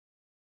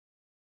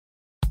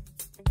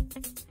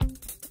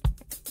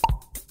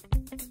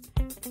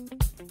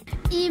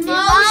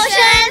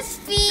Emotions,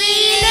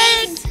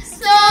 feelings,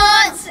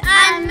 thoughts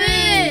and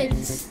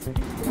moods.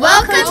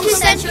 Welcome to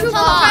Central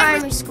Park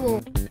Primary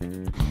School.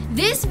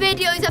 This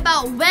video is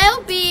about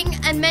well-being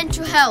and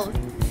mental health.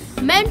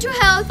 Mental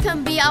health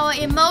can be our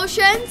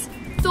emotions,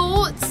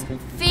 thoughts,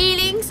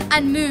 feelings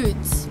and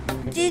moods.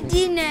 Did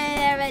you know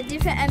there are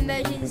different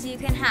emotions you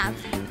can have?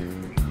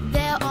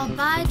 There are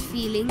bad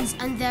feelings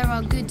and there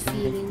are good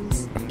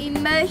feelings.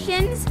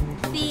 Emotions,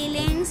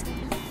 feelings,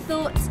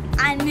 thoughts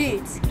and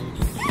moods.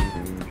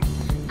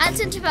 At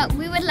Central Park,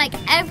 we would like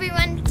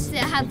everyone to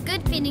have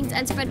good feelings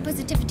and spread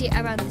positivity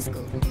around the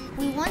school.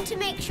 We want to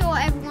make sure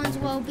everyone's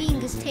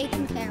well-being is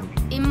taken care of.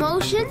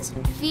 Emotions,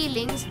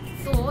 feelings,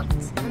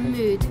 thoughts and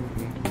mood.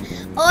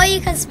 Or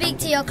you can speak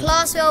to your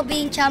class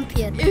well-being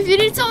champion. If you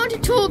need someone to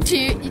talk to,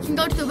 you can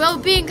go to the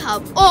Wellbeing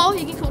Hub or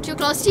you can talk to your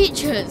class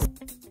teachers.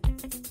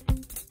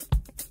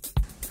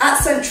 At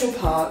Central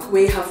Park,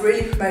 we have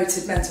really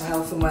promoted mental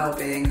health and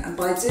wellbeing, and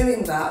by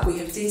doing that, we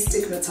have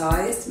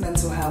de-stigmatised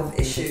mental health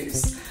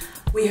issues.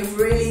 We have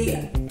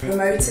really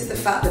promoted the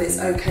fact that it's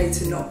okay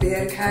to not be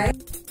okay.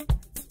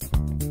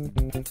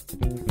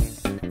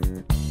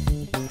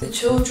 The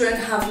children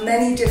have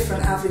many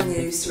different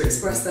avenues to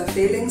express their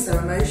feelings, their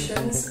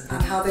emotions,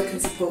 and how they can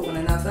support one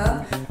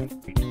another.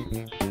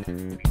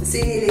 The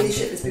senior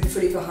leadership has been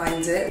fully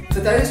behind it.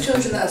 For those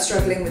children that are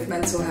struggling with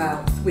mental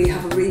health, we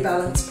have a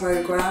rebalance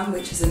programme,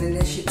 which is an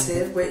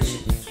initiative which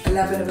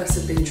 11 of us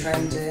have been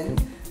trained in.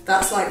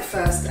 That's like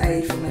first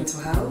aid for mental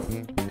health.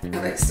 We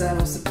have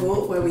external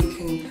support where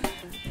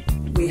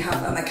we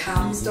have a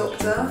CAMS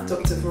doctor.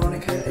 Dr.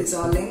 Veronica is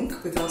our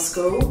link with our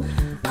school,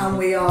 and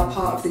we are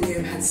part of the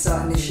New Head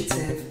Start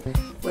initiative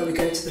where we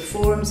go to the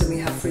forums and we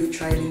have free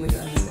training with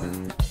them as well.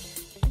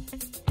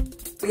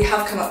 We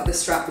have come up with a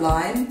strap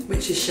line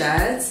which is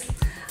shared,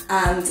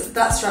 and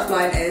that strap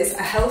line is: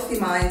 a healthy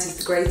mind is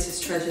the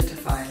greatest treasure to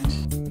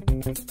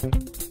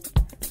find.